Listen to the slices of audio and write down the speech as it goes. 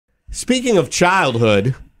Speaking of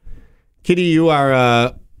childhood, Kitty, you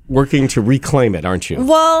are working to reclaim it, aren't you?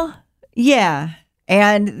 Well, yeah.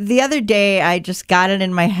 And the other day, I just got it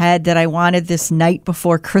in my head that I wanted this Night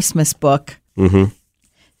Before Christmas book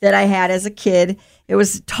that I had as a kid. It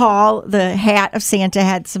was tall. The hat of Santa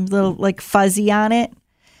had some little fuzzy on it.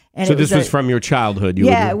 And so this was from your childhood?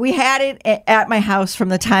 We had it at my house from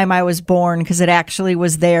the time I was born because it actually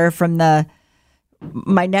was there from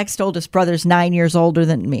my next oldest brother's 9 years older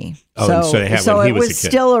than me. Oh, so it was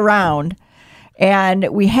still around. And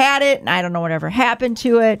we had it, and I don't know whatever happened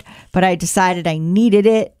to it, but I decided I needed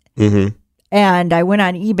it. Mm-hmm. And I went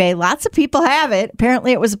on eBay. Lots of people have it.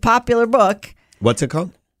 Apparently, it was a popular book. What's it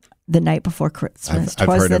called? The Night Before Christmas. I've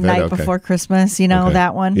heard the of it. Night Before Christmas. You know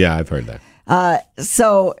that one? Yeah, I've heard that.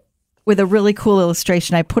 So with a really cool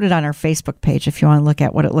illustration, I put it on our Facebook page if you want to look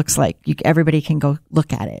at what it looks like. Everybody can go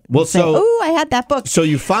look at it. Well, I had that book. So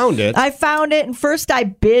you found it. I found it, and first I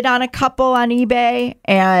bid on a couple on eBay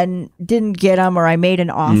and didn't get them, or I made an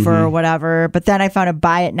offer or whatever. But then I found a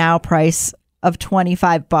buy it now price of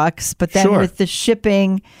 $25. But then with the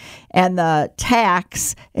shipping and the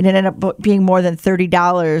tax, it ended up being more than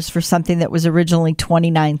 $30 for something that was originally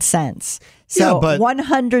 29 cents. So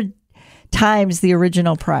 100 times the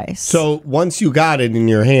original price. So once you got it in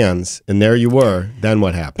your hands and there you were, then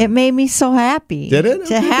what happened? It made me so happy. Did it?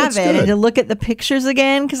 To have it and to look at the pictures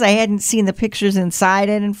again because I hadn't seen the pictures inside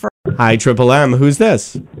it. Hi, Triple M. Who's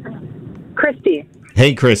this? Christy.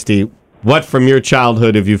 Hey, Christy. What from your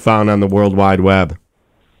childhood have you found on the World Wide Web?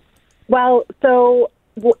 Well, so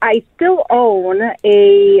I still own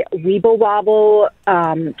a Weeble Wobble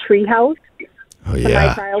treehouse from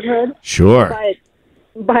my childhood. Sure.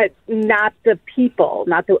 But not the people,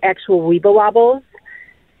 not the actual Weeble Wobbles.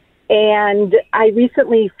 And I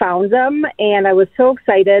recently found them, and I was so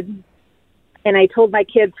excited. And I told my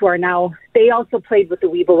kids who are now, they also played with the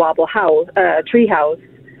Weeble Wobble tree house.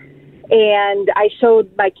 And I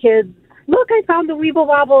showed my kids, look, I found the Weeble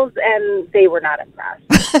Wobbles, and they were not impressed.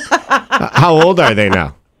 How old are they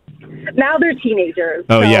now? Now they're teenagers.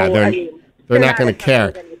 Oh, so, yeah, they're not going to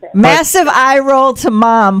care. Massive eye roll to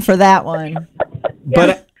mom for that one.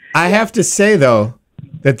 But I have to say, though,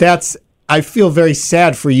 I feel very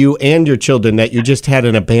sad for you and your children that you just had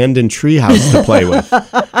an abandoned treehouse to play with.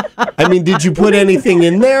 I mean, did you put anything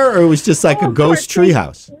in there, or it was just like a ghost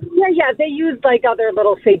treehouse? Yeah, they used other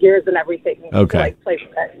little figures and everything. Okay. To play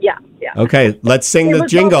with it. Yeah. Okay, let's sing the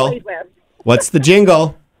jingle. What's the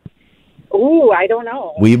jingle? Ooh, I don't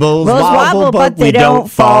know. Weebles wobble, but they don't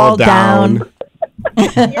fall down.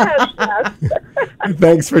 Yes.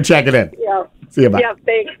 Thanks for checking in. Yeah. See you, bye. Yeah,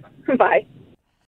 thanks. Bye.